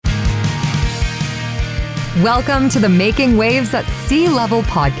Welcome to the Making Waves at Sea Level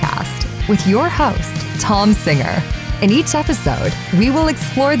podcast with your host, Tom Singer. In each episode, we will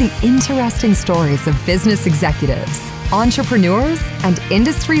explore the interesting stories of business executives, entrepreneurs, and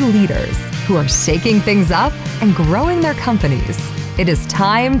industry leaders who are shaking things up and growing their companies. It is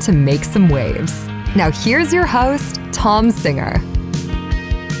time to make some waves. Now here's your host, Tom Singer.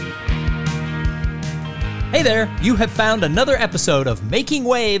 Hey there, you have found another episode of Making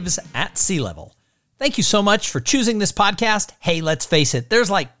Waves at Sea Level. Thank you so much for choosing this podcast. Hey, let's face it,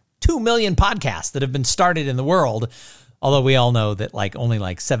 there's like 2 million podcasts that have been started in the world, although we all know that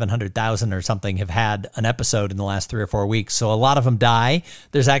only 700,000 or something have had an episode in the last 3 or 4 weeks, so a lot of them die.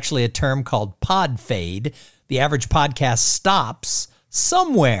 There's actually a term called pod fade. The average podcast stops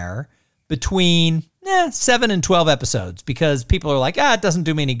somewhere between 7 and 12 episodes because people are like, it doesn't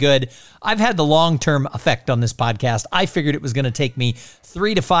do me any good. I've had the long-term effect on this podcast. I figured it was going to take me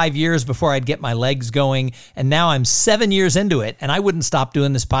 3 to 5 years before I'd get my legs going. And now I'm 7 years into it, and I wouldn't stop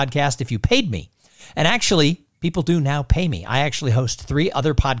doing this podcast if you paid me. And actually, people do now pay me. I actually host 3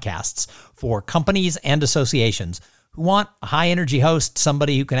 other podcasts for companies and associations who want a high-energy host,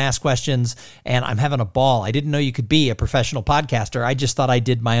 somebody who can ask questions, and I'm having a ball. I didn't know you could be a professional podcaster. I just thought I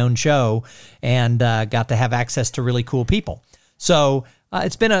did my own show and got to have access to really cool people. So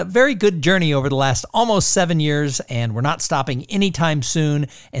it's been a very good journey over the last almost 7 years, and we're not stopping anytime soon.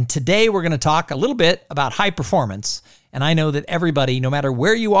 And today we're going to talk a little bit about high performance. And I know that everybody, no matter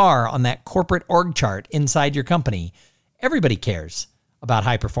where you are on that corporate org chart inside your company, everybody cares about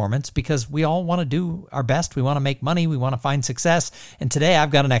high performance because we all want to do our best. We want to make money. We want to find success. And today I've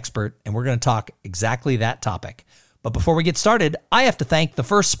got an expert and we're going to talk exactly that topic. But before we get started, I have to thank the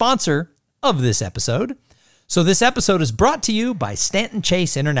first sponsor of this episode. So this episode is brought to you by Stanton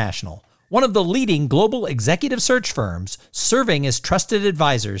Chase International, one of the leading global executive search firms serving as trusted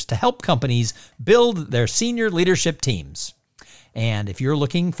advisors to help companies build their senior leadership teams. And if you're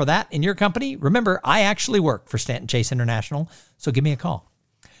looking for that in your company, remember, I actually work for Stanton Chase International, so give me a call.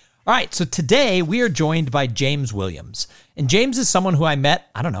 All right, so today we are joined by James Williams. And James is someone who I met,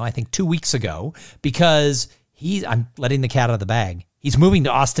 I think 2 weeks ago, because I'm letting the cat out of the bag. He's moving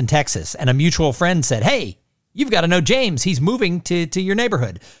to Austin, Texas, and a mutual friend said, hey, you've got to know James. He's moving to your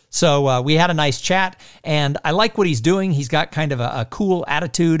neighborhood. So we had a nice chat, and I like what he's doing. He's got kind of a cool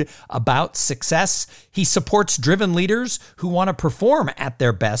attitude about success. He supports driven leaders who want to perform at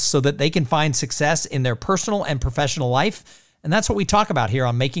their best so that they can find success in their personal and professional life. And that's what we talk about here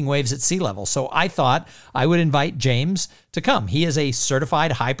on Making Waves at Sea Level. So I thought I would invite James to come. He is a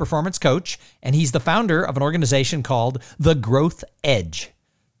certified high-performance coach, and he's the founder of an organization called The Growth Edge.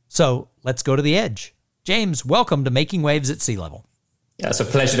 So let's go to the edge. James, welcome to Making Waves at Sea Level. Yeah, it's a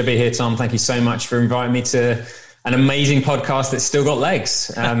pleasure to be here, Tom. Thank you so much for inviting me to an amazing podcast that's still got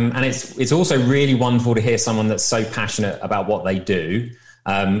legs. And it's also really wonderful to hear someone that's so passionate about what they do.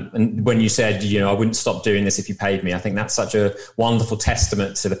 And when you said, I wouldn't stop doing this if you paid me, I think that's such a wonderful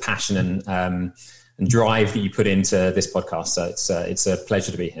testament to the passion and drive that you put into this podcast. So it's a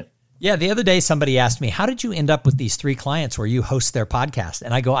pleasure to be here. Yeah, the other day somebody asked me, how did you end up with these 3 clients where you host their podcast?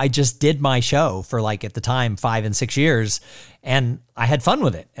 And I go, I just did my show for at the time, 5 and 6 years, and I had fun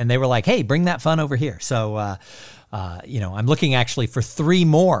with it. And they were like, hey, bring that fun over here. So, I'm looking actually for 3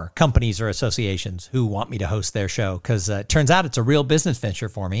 more companies or associations who want me to host their show because it turns out it's a real business venture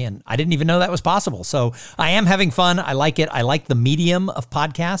for me, and I didn't even know that was possible. So I am having fun. I like it. I like the medium of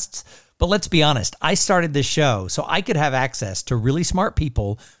podcasts. But let's be honest, I started this show so I could have access to really smart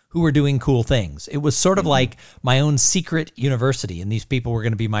people who were doing cool things. It was sort of like my own secret university, and these people were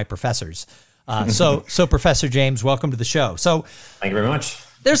going to be my professors. So Professor James, welcome to the show. So thank you very much.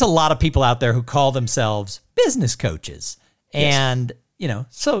 There's a lot of people out there who call themselves business coaches. And,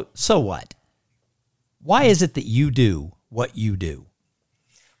 so what? Why is it that you do what you do?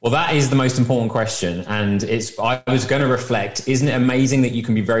 Well, that is the most important question. And I was going to reflect, isn't it amazing that you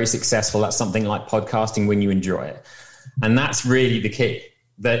can be very successful at something like podcasting when you enjoy it? And that's really the key.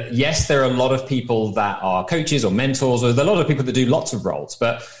 That yes, there are a lot of people that are coaches or mentors, or there are a lot of people that do lots of roles,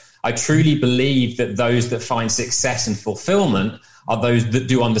 but I truly believe that those that find success and fulfillment are those that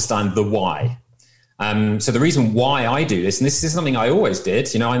do understand the why. So the reason why I do this, and this is something I always did,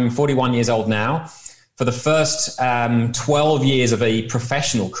 I'm 41 years old now. For the first 12 years of a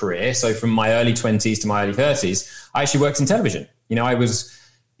professional career, so from my early 20s to my early 30s, I actually worked in television. I was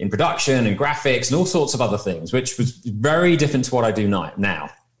in production and graphics and all sorts of other things, which was very different to what I do now.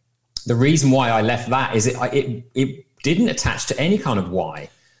 The reason why I left that is it didn't attach to any kind of why.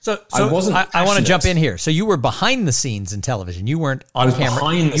 So I want to jump in here. So you were behind the scenes in television. You weren't on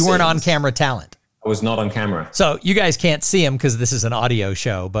camera. You weren't on camera talent. I was not on camera. So you guys can't see him because this is an audio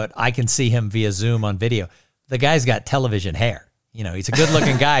show, but I can see him via Zoom on video. The guy's got television hair. You know, he's a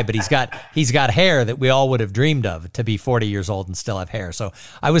good-looking guy, but he's got hair that we all would have dreamed of, to be 40 years old and still have hair. So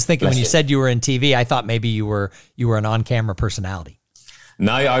I was thinking when you said you were in TV, I thought maybe you were an on-camera personality.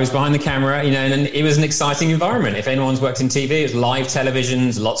 No, I was behind the camera, you know, and it was an exciting environment. If anyone's worked in TV, it was live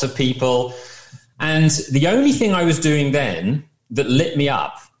televisions, lots of people. And the only thing I was doing then that lit me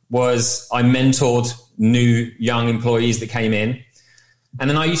up was I mentored new young employees that came in. And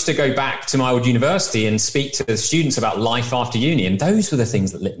then I used to go back to my old university and speak to the students about life after uni. And those were the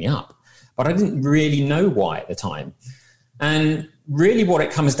things that lit me up. But I didn't really know why at the time. And really what it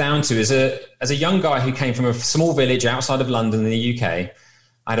comes down to is as a young guy who came from a small village outside of London in the UK,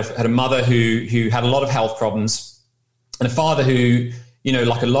 I had a mother who had a lot of health problems and a father who, you know,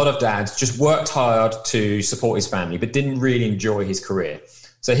 like a lot of dads, just worked hard to support his family, but didn't really enjoy his career.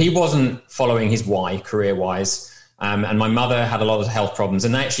 So he wasn't following his why career-wise. And my mother had a lot of health problems.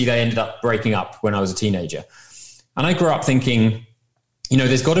 And actually, they ended up breaking up when I was a teenager. And I grew up thinking, you know,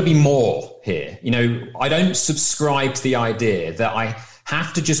 there's got to be more here. You know, I don't subscribe to the idea that I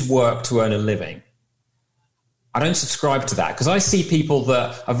have to just work to earn a living. I don't subscribe to that because I see people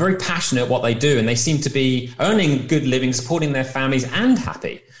that are very passionate at what they do and they seem to be earning good living, supporting their families and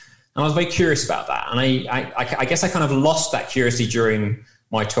happy. And I was very curious about that. And I guess I kind of lost that curiosity during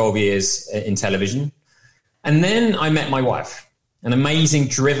my 12 years in television. And then I met my wife, an amazing,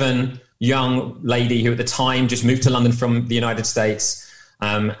 driven young lady who at the time just moved to London from the United States.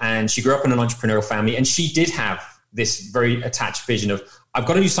 And she grew up in an entrepreneurial family. And she did have this very attached vision of, I've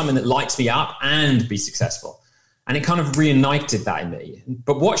got to do something that lights me up and be successful. And it kind of reignited that in me.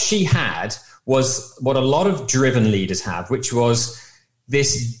 But what she had was what a lot of driven leaders have, which was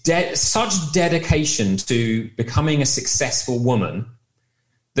this such dedication to becoming a successful woman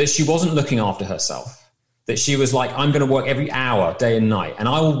that she wasn't looking after herself. That she was like, I'm going to work every hour, day and night, and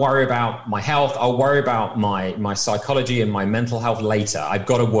I will worry about my health. I'll worry about my psychology and my mental health later. I've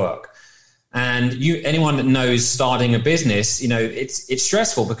got to work. And anyone that knows starting a business, you know, it's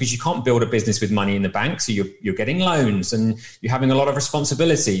stressful because you can't build a business with money in the bank. So you're getting loans and you're having a lot of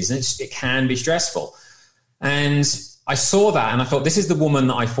responsibilities, and it can be stressful. And I saw that and I thought, this is the woman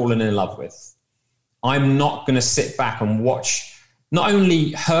that I've fallen in love with. I'm not going to sit back and watch not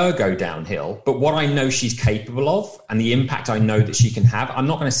only her go downhill, but what I know she's capable of and the impact I know that she can have. I'm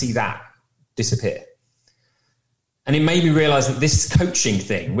not going to see that disappear. And it made me realize that this coaching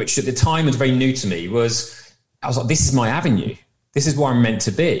thing, which at the time was very new to me, I was like, this is my avenue. This is where I'm meant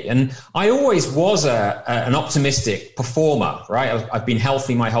to be. And I always was an optimistic performer, right? I've been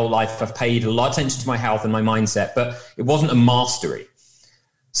healthy my whole life. I've paid a lot of attention to my health and my mindset, but it wasn't a mastery.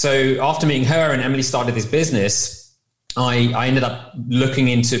 So after meeting her and Emily started this business, I ended up looking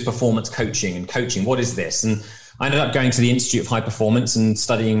into performance coaching and coaching. What is this? And I ended up going to the Institute of High Performance and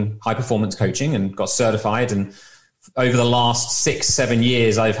studying high performance coaching and got certified. And over the last 6-7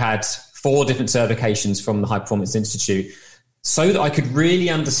 years, I've had 4 different certifications from the High Performance Institute so that I could really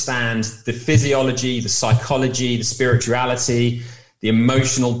understand the physiology, the psychology, the spirituality, the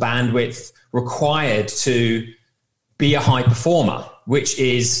emotional bandwidth required to be a high performer, which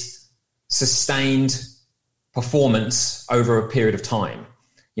is sustained performance over a period of time,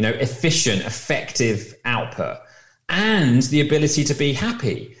 you know, efficient, effective output, and the ability to be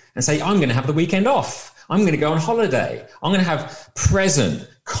happy and say, I'm going to have the weekend off. I'm going to go on holiday. I'm going to have present,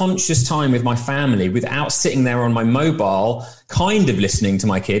 conscious time with my family without sitting there on my mobile, kind of listening to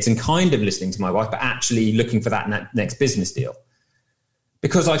my kids and kind of listening to my wife, but actually looking for that next business deal.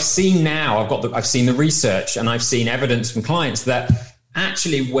 Because I've seen now, I've seen the research and I've seen evidence from clients that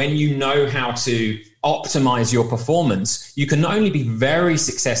actually when you know how to optimize your performance, you can not only be very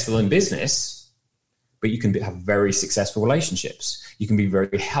successful in business, but you can have very successful relationships. You can be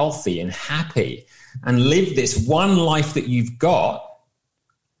very healthy and happy and live this one life that you've got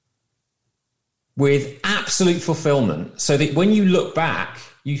with absolute fulfillment, so that when you look back,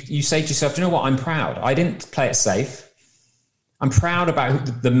 you say to yourself, do you know what? I'm proud. I didn't play it safe. I'm proud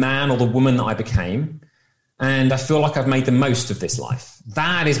about the man or the woman that I became. And I feel like I've made the most of this life.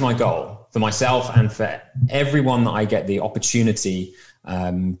 That is my goal for myself and for everyone that I get the opportunity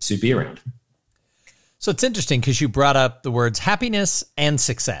to be around. So it's interesting because you brought up the words happiness and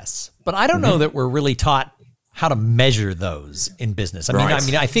success, but I don't know that we're really taught how to measure those in business. I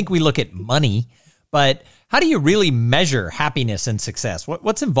mean, I think we look at money, but how do you really measure happiness and success?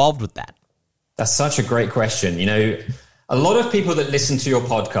 What's involved with that? That's such a great question. You know, a lot of people that listen to your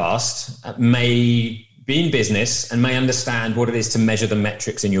podcast may be in business and may understand what it is to measure the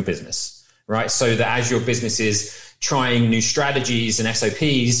metrics in your business, right? So that as your business is trying new strategies and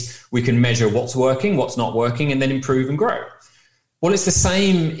SOPs, we can measure what's working, what's not working, and then improve and grow. Well, it's the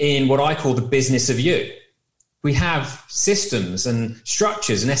same in what I call the business of you. We have systems and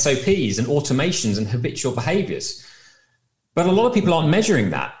structures and SOPs and automations and habitual behaviors. But a lot of people aren't measuring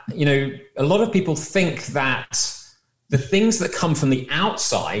that. A lot of people think that the things that come from the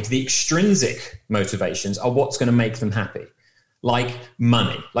outside, the extrinsic motivations, are what's going to make them happy. Like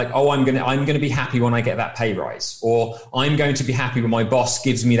money, like, I'm going to be happy when I get that pay rise, or I'm going to be happy when my boss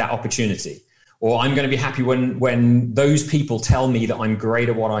gives me that opportunity, or I'm going to be happy when those people tell me that I'm great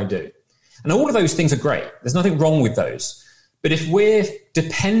at what I do. And all of those things are great. There's nothing wrong with those. But if we're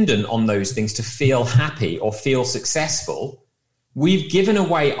dependent on those things to feel happy or feel successful, we've given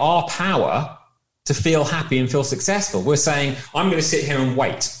away our power to feel happy and feel successful. We're saying, I'm going to sit here and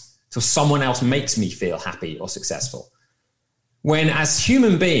wait till someone else makes me feel happy or successful. When as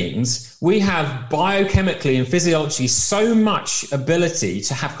human beings, we have biochemically and physiologically so much ability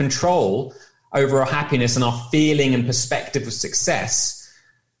to have control over our happiness and our feeling and perspective of success.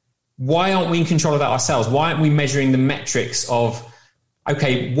 Why aren't we in control of that ourselves? Why aren't we measuring the metrics of,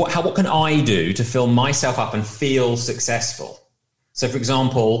 okay, what can I do to fill myself up and feel successful? So, for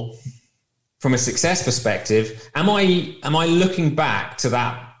example, from a success perspective, am I looking back to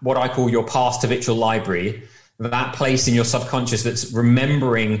that, what I call your past habitual library, that place in your subconscious that's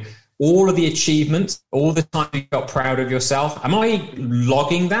remembering all of the achievements, all the time you felt proud of yourself? Am I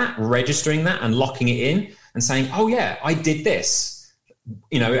logging that, registering that, and locking it in and saying, oh yeah, I did this?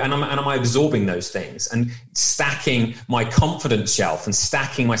 And am I absorbing those things and stacking my confidence shelf and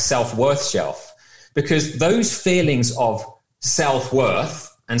stacking my self-worth shelf? Because those feelings of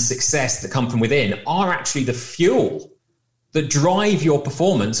self-worth and success that come from within are actually the fuel that drive your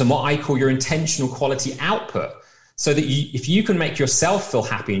performance and what I call your intentional quality output. So that if you can make yourself feel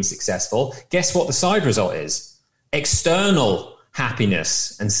happy and successful, guess what the side result is? External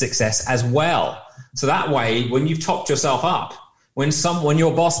happiness and success as well. So that way, when you've topped yourself up, when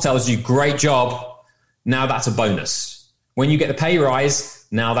your boss tells you, great job, now that's a bonus. When you get the pay rise,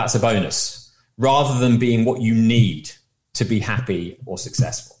 now that's a bonus, rather than being what you need to be happy or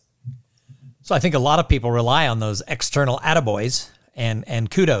successful. So I think a lot of people rely on those external attaboys and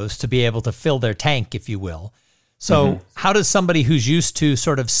kudos to be able to fill their tank, if you will. So how does somebody who's used to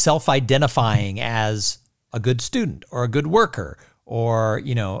sort of self-identifying as a good student or a good worker or,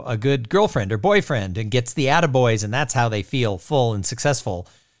 a good girlfriend or boyfriend and gets the attaboys and that's how they feel full and successful,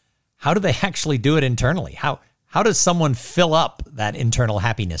 how do they actually do it internally? How does someone fill up that internal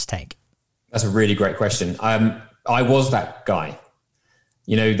happiness tank? That's a really great question. I was that guy.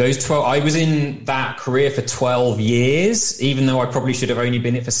 I was in that career for 12 years, even though I probably should have only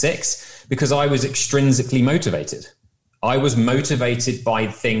been in it for 6, because I was extrinsically motivated. I was motivated by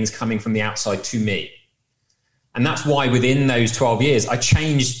things coming from the outside to me. And that's why within those 12 years, I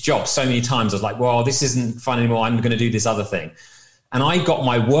changed jobs so many times. I was like, well, this isn't fun anymore. I'm going to do this other thing. And I got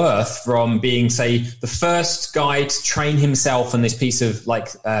my worth from being, say, the first guy to train himself on this piece of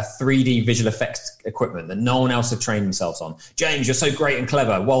 3D visual effects equipment that no one else had trained themselves on. James, you're so great and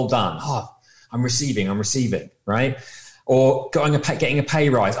clever. Well done. Oh, I'm receiving, right? Or getting a pay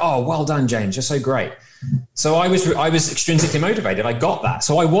rise. Oh, well done, James. You're so great. So I was extrinsically motivated. I got that.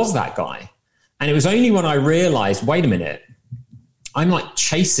 So I was that guy. And it was only when I realized, wait a minute, I'm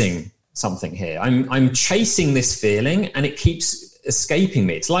chasing something here. I'm chasing this feeling and it keeps escaping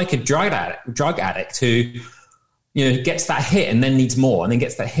me. It's like a drug addict who, gets that hit and then needs more and then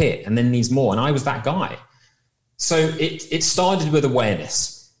gets that hit and then needs more. And I was that guy. So it started with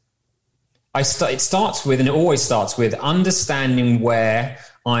awareness. It starts with, and it always starts with, understanding where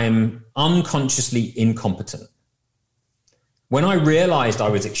I'm unconsciously incompetent. When I realized I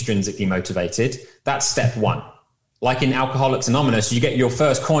was extrinsically motivated, that's step 1. Like in Alcoholics Anonymous, you get your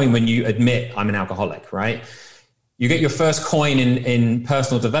first coin when you admit I'm an alcoholic, right? You get your first coin in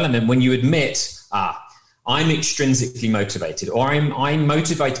personal development when you admit, I'm extrinsically motivated, or I'm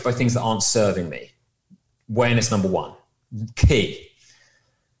motivated by things that aren't serving me. Awareness number 1, key.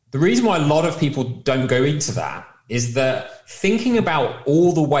 The reason why a lot of people don't go into that is that thinking about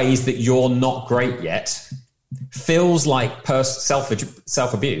all the ways that you're not great yet feels like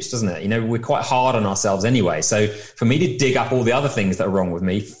self-abuse, doesn't it? We're quite hard on ourselves anyway. So for me to dig up all the other things that are wrong with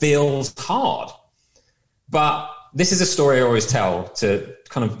me feels hard. But this is a story I always tell to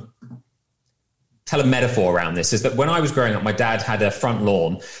kind of tell a metaphor around this, is that when I was growing up, my dad had a front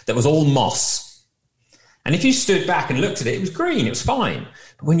lawn that was all moss. And if you stood back and looked at it, it was green, it was fine.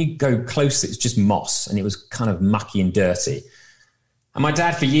 But when you go close, it's just moss and it was kind of mucky and dirty. And my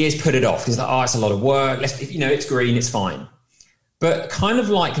dad for years put it off. He's like, it's a lot of work. It's green, it's fine. But kind of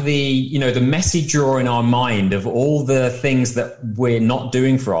like the messy drawer in our mind of all the things that we're not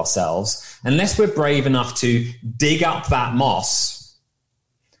doing for ourselves, unless we're brave enough to dig up that moss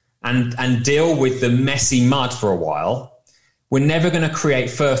and deal with the messy mud for a while, we're never going to create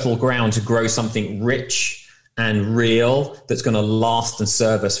fertile ground to grow something rich and real that's going to last and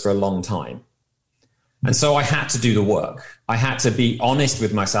serve us for a long time. And so I had to do the work. I had to be honest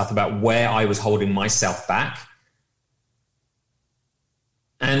with myself about where I was holding myself back.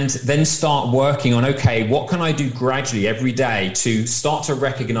 And then start working on, okay, what can I do gradually every day to start to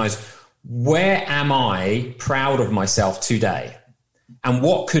recognize, where am I proud of myself today? And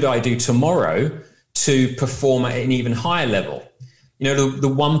what could I do tomorrow to perform at an even higher level? You know, the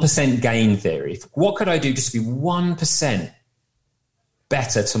 1% gain theory. What could I do just to be 1%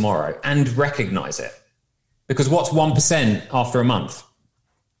 better tomorrow and recognize it? Because what's 1% after a month?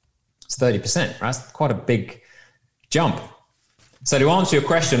 It's 30%, right? That's quite a big jump. So to answer your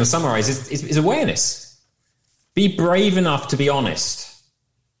question and summarize, is awareness. Be brave enough to be honest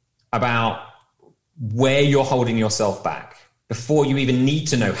about where you're holding yourself back before you even need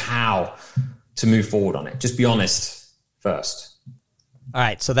to know how to move forward on it. Just be honest first. All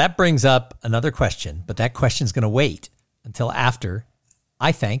right, so that brings up another question, but that question's going to wait until after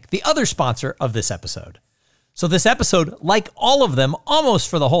I thank the other sponsor of this episode. So this episode, like all of them, almost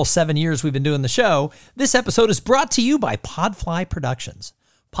for the whole 7 years we've been doing the show, this episode is brought to you by Podfly Productions.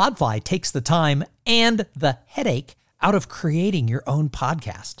 Podfly takes the time and the headache out of creating your own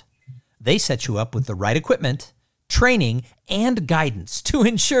podcast. They set you up with the right equipment, training, and guidance to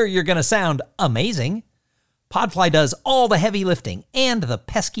ensure you're going to sound amazing. Podfly does all the heavy lifting and the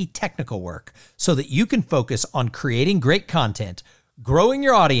pesky technical work so that you can focus on creating great content, growing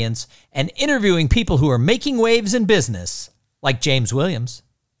your audience, and interviewing people who are making waves in business, like James Williams.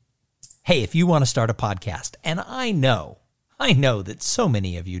 Hey, if you want to start a podcast, and I know that so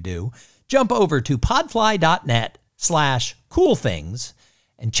many of you do, jump over to podfly.net/coolthings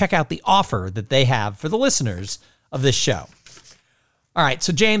and check out the offer that they have for the listeners of this show. All right,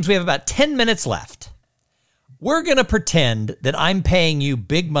 so James, we have about 10 minutes left. We're going to pretend that I'm paying you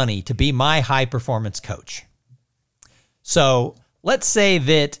big money to be my high-performance coach. So let's say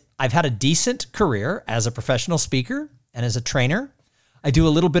that I've had a decent career as a professional speaker and as a trainer. I do a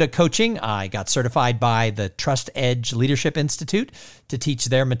little bit of coaching. I got certified by the Trust Edge Leadership Institute to teach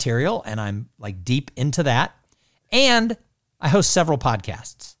their material, and I'm like deep into that. And I host several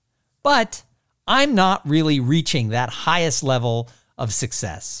podcasts. But I'm not really reaching that highest level of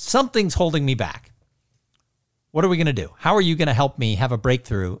success. Something's holding me back. What are we going to do? How are you going to help me have a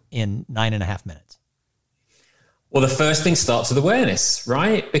breakthrough in 9.5 minutes? Well, the first thing starts with awareness,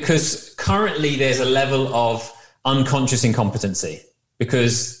 right? Because currently there's a level of unconscious incompetency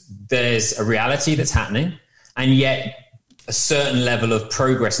because there's a reality that's happening and yet a certain level of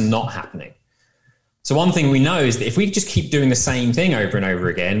progress not happening. So one thing we know is that if we just keep doing the same thing over and over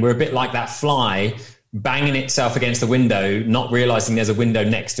again, we're a bit like that fly banging itself against the window, not realizing there's a window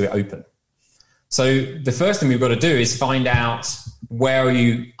next to it open. So the first thing we've got to do is find out, where are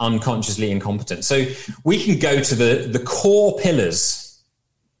you unconsciously incompetent? So we can go to the core pillars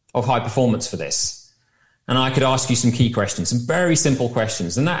of high performance for this. And I could ask you some key questions, some very simple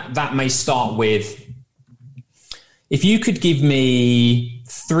questions. And that may start with, if you could give me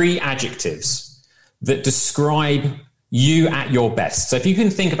 3 adjectives that describe you at your best. So if you can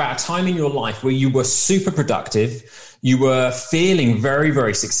think about a time in your life where you were super productive, you were feeling very,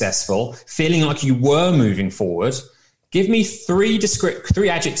 very successful, feeling like you were moving forward, give me 3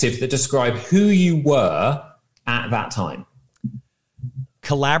 adjectives that describe who you were at that time.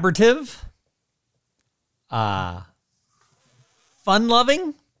 Collaborative,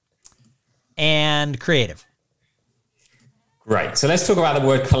 fun-loving, and creative. Great. So let's talk about the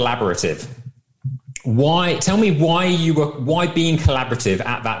word collaborative. Tell me why being collaborative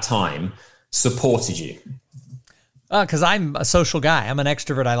at that time supported you. Because I'm a social guy. I'm an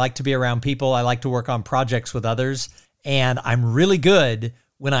extrovert. I like to be around people. I like to work on projects with others. And I'm really good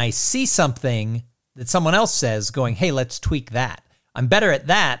when I see something that someone else says going, hey, let's tweak that. I'm better at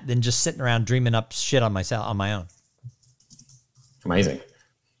that than just sitting around dreaming up shit on my own. Amazing.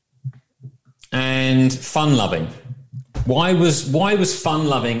 And fun-loving. Why was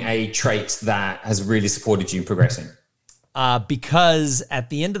fun-loving a trait that has really supported you progressing? Because at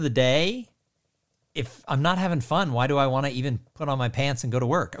the end of the day, if I'm not having fun, why do I want to even put on my pants and go to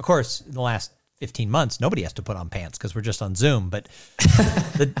work? Of course, in the last 15 months, nobody has to put on pants because we're just on Zoom. But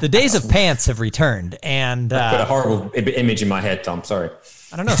the days of pants have returned. And I put a horrible image in my head, Tom. Sorry.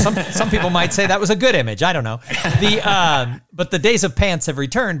 I don't know. Some people might say that was a good image. I don't know. But the days of pants have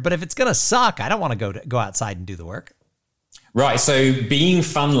returned. But if it's going to suck, I don't want to go outside and do the work. Right. So being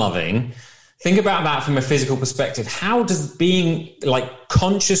fun loving, think about that from a physical perspective. How does being like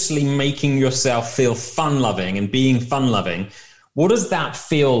consciously making yourself feel fun loving and being fun loving, what does that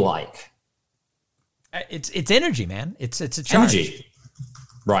feel like? It's energy, man. It's a charge. Energy.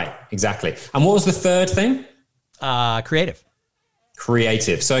 Right. Exactly. And what was the third thing? Creative.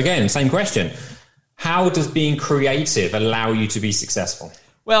 Creative. So again, same question. How does being creative allow you to be successful?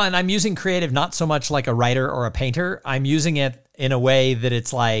 Well, and I'm using creative not so much like a writer or a painter. I'm using it in a way that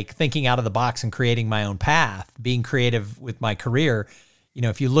it's like thinking out of the box and creating my own path, being creative with my career. You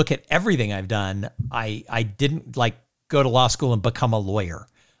know, if you look at everything I've done, I didn't like go to law school and become a lawyer.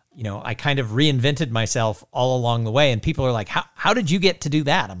 You know, I kind of reinvented myself all along the way. And people are like, how did you get to do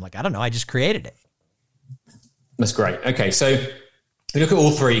that? I'm like, I don't know. I just created it. That's great. Okay. So we look at all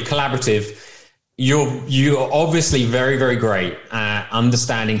three. Collaborative. You're obviously very, very great at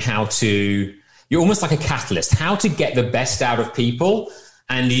understanding you're almost like a catalyst, how to get the best out of people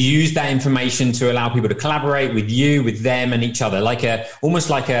and use that information to allow people to collaborate with you, with them and each other, almost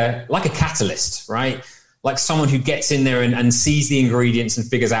like a catalyst, right? Like someone who gets in there and sees the ingredients and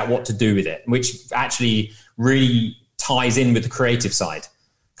figures out what to do with it, which actually really ties in with the creative side.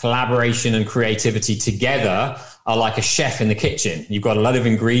 Collaboration and creativity together are like a chef in the kitchen. You've got a lot of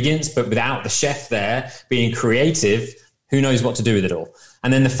ingredients, but without the chef there being creative, who knows what to do with it all?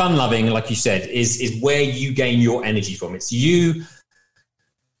 And then the fun loving, like you said, is where you gain your energy from. It's you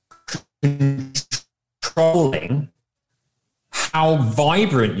controlling how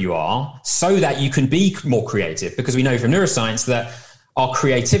vibrant you are so that you can be more creative. Because we know from neuroscience that our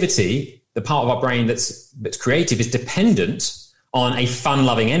creativity, the part of our brain that's creative, is dependent on a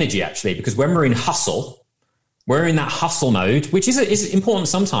fun-loving energy, actually. Because when we're in that hustle mode, which is important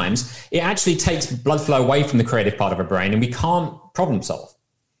sometimes, it actually takes blood flow away from the creative part of our brain and we can't problem solve.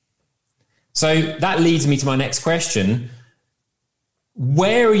 So that leads me to my next question.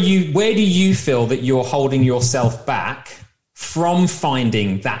 Where do you feel that you're holding yourself back from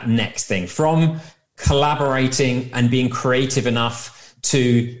finding that next thing, from collaborating and being creative enough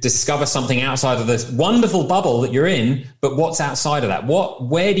to discover something outside of this wonderful bubble that you're in, but what's outside of that?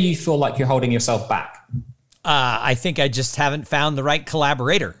 Where do you feel like you're holding yourself back? I think I just haven't found the right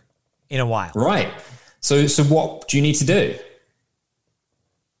collaborator in a while. Right. So what do you need to do?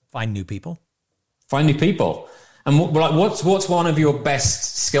 Find new people. Find new people. And what's one of your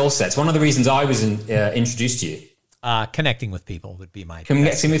best skill sets? One of the reasons I was introduced to you. Connecting with people would be my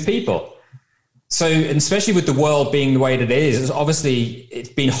connecting with people. So, and especially with the world being the way that it is, obviously it's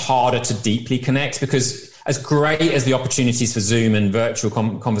been harder to deeply connect, because as great as the opportunities for Zoom and virtual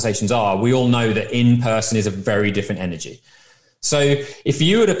conversations are, we all know that in person is a very different energy. So if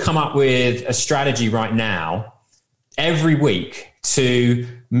you were to come up with a strategy right now, every week to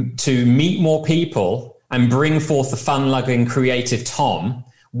meet more people and bring forth the fun-loving, creative Tom,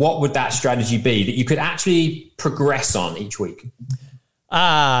 what would that strategy be that you could actually progress on each week?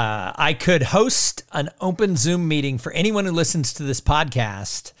 I could host an open Zoom meeting for anyone who listens to this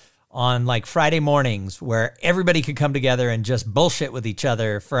podcast on like Friday mornings, where everybody could come together and just bullshit with each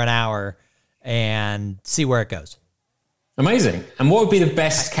other for an hour and see where it goes. Amazing. And what would be the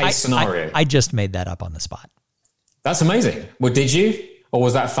best case scenario? I just made that up on the spot. That's amazing. Well, did you? Or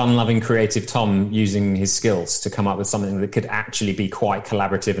was that fun-loving, creative Tom using his skills to come up with something that could actually be quite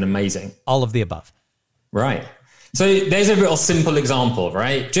collaborative and amazing? All of the above. Right. So there's a real simple example,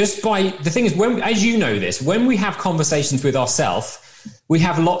 right? The thing is, as you know this, when we have conversations with ourselves, we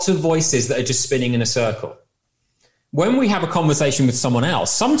have lots of voices that are just spinning in a circle. When we have a conversation with someone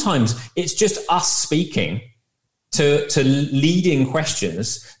else, sometimes it's just us speaking to leading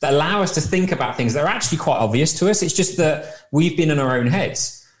questions that allow us to think about things that are actually quite obvious to us. It's just that we've been in our own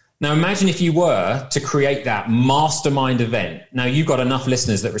heads. Now, imagine if you were to create that mastermind event. Now, you've got enough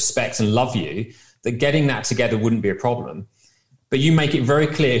listeners that respect and love you that getting that together wouldn't be a problem. But you make it very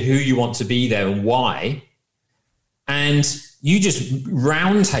clear who you want to be there and why. And you just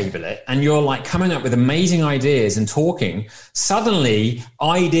round table it and you're like coming up with amazing ideas and talking. Suddenly,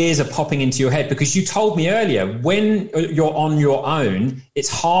 ideas are popping into your head because you told me earlier, when you're on your own, it's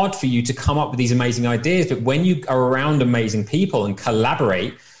hard for you to come up with these amazing ideas. But when you are around amazing people and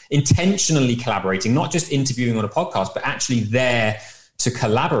collaborate, intentionally collaborating, not just interviewing on a podcast, but actually there to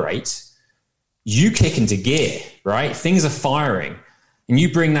collaborate, you kick into gear, right? Things are firing and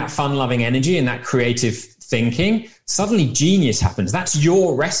you bring that fun-loving energy and that creative thinking, suddenly genius happens. That's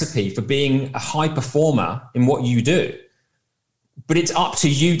your recipe for being a high performer in what you do. But it's up to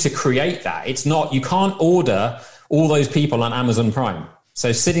you to create that. It's not, you can't order all those people on Amazon Prime.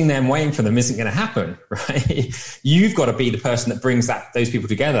 So sitting there and waiting for them isn't going to happen, right? You've got to be the person that brings those people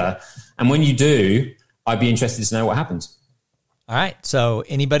together. And when you do, I'd be interested to know what happens. All right. So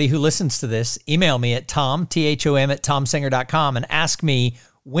anybody who listens to this, email me at Thom, THOM, at ThomSinger.com and ask me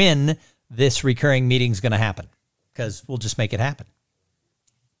when this recurring meeting is going to happen, because we'll just make it happen.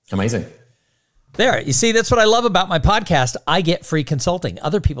 Amazing. There, you see, that's what I love about my podcast. I get free consulting.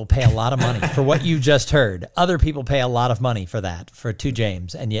 Other people pay a lot of money for what you just heard. Other people pay a lot of money for that, to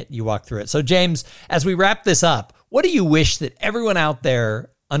James, and yet you walk through it. So James, as we wrap this up, what do you wish that everyone out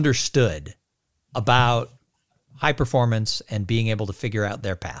there understood about high performance and being able to figure out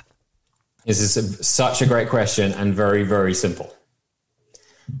their path? This is such a great question and very, very simple.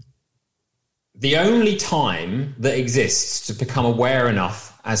 The only time that exists to become aware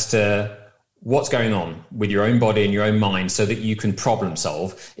enough as to what's going on with your own body and your own mind so that you can problem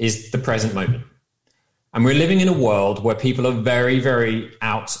solve is the present moment. And we're living in a world where people are very, very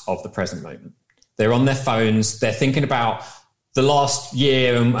out of the present moment. They're on their phones, they're thinking about the last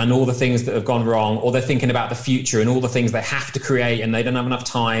year and all the things that have gone wrong, or they're thinking about the future and all the things they have to create and they don't have enough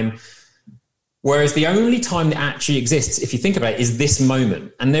time. Whereas the only time that actually exists, if you think about it, is this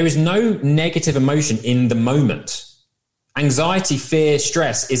moment. And there is no negative emotion in the moment. Anxiety, fear,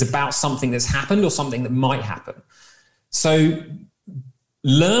 stress is about something that's happened or something that might happen. So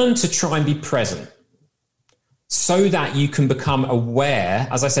learn to try and be present so that you can become aware,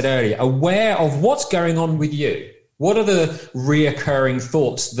 as I said earlier, aware of what's going on with you. What are the reoccurring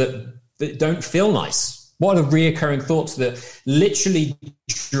thoughts that don't feel nice? What are the reoccurring thoughts that literally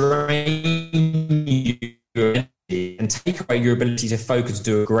drain you and take away your ability to focus,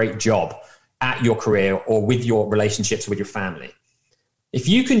 do a great job at your career or with your relationships with your family? If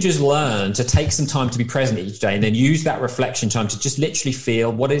you can just learn to take some time to be present each day and then use that reflection time to just literally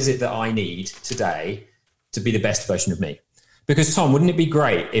feel, what is it that I need today to be the best version of me? Because Tom, wouldn't it be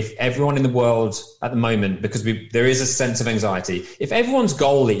great if everyone in the world at the moment, because there is a sense of anxiety, if everyone's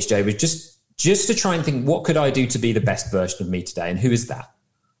goal each day was just to try and think, what could I do to be the best version of me today? And who is that?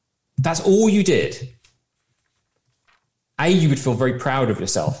 That's all you did. A, you would feel very proud of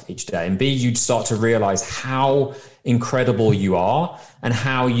yourself each day. And B, you'd start to realize how incredible you are and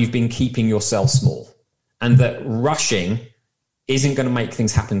how you've been keeping yourself small. And that rushing isn't going to make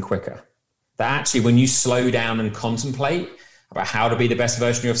things happen quicker. That actually, when you slow down and contemplate about how to be the best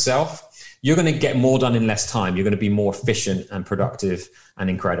version of yourself, you're going to get more done in less time. You're going to be more efficient and productive and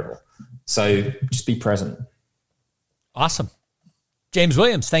incredible. So just be present. Awesome. James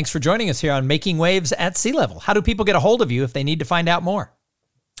Williams, thanks for joining us here on Making Waves at Sea Level. How do people get a hold of you if they need to find out more?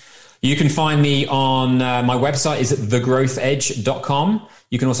 You can find me on my website is thegrowthedge.com.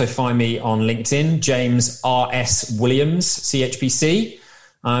 You can also find me on LinkedIn, James R.S. Williams, CHPC.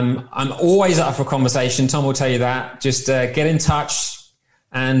 I'm always up for conversation. Tom will tell you that. Just get in touch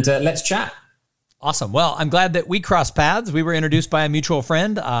and let's chat. Awesome. Well, I'm glad that we crossed paths. We were introduced by a mutual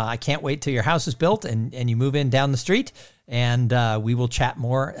friend. I can't wait till your house is built and you move in down the street, and we will chat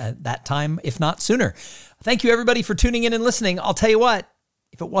more at that time, if not sooner. Thank you, everybody, for tuning in and listening. I'll tell you what,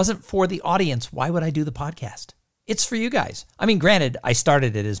 if it wasn't for the audience, why would I do the podcast? It's for you guys. I mean, granted, I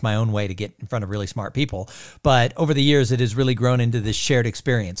started it as my own way to get in front of really smart people, but over the years, it has really grown into this shared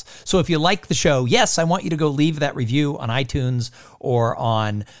experience. So if you like the show, yes, I want you to go leave that review on iTunes or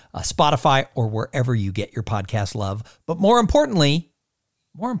on Spotify or wherever you get your podcast love. But more importantly,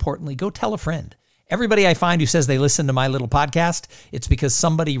 go tell a friend. Everybody I find who says they listen to my little podcast, it's because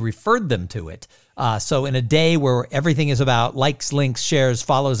somebody referred them to it. So in a day where everything is about likes, links, shares,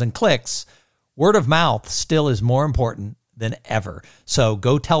 follows, and clicks, word of mouth still is more important than ever. So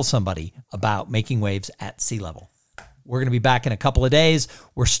go tell somebody about Making Waves at Sea Level. We're going to be back in a couple of days.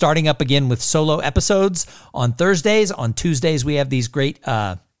 We're starting up again with solo episodes on Thursdays. On Tuesdays, we have these great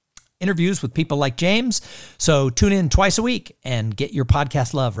interviews with people like James. So tune in twice a week and get your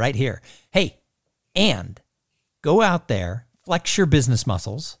podcast love right here. Hey, and go out there, flex your business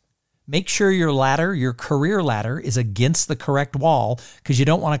muscles. Make sure your career ladder is against the correct wall, because you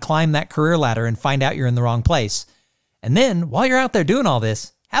don't want to climb that career ladder and find out you're in the wrong place. And then while you're out there doing all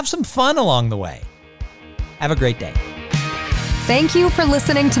this, have some fun along the way. Have a great day. Thank you for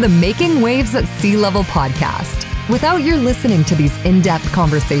listening to the Making Waves at Sea Level podcast. Without your listening to these in-depth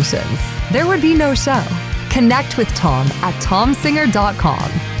conversations, there would be no show. Connect with Tom at ThomSinger.com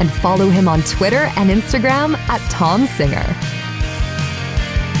and follow him on Twitter and Instagram at ThomSinger.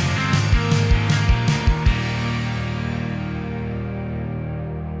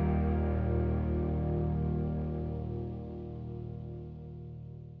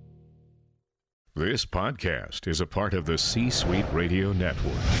 This podcast is a part of the C-Suite Radio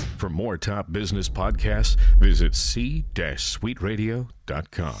Network. For more top business podcasts, visit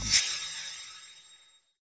c-suiteradio.com.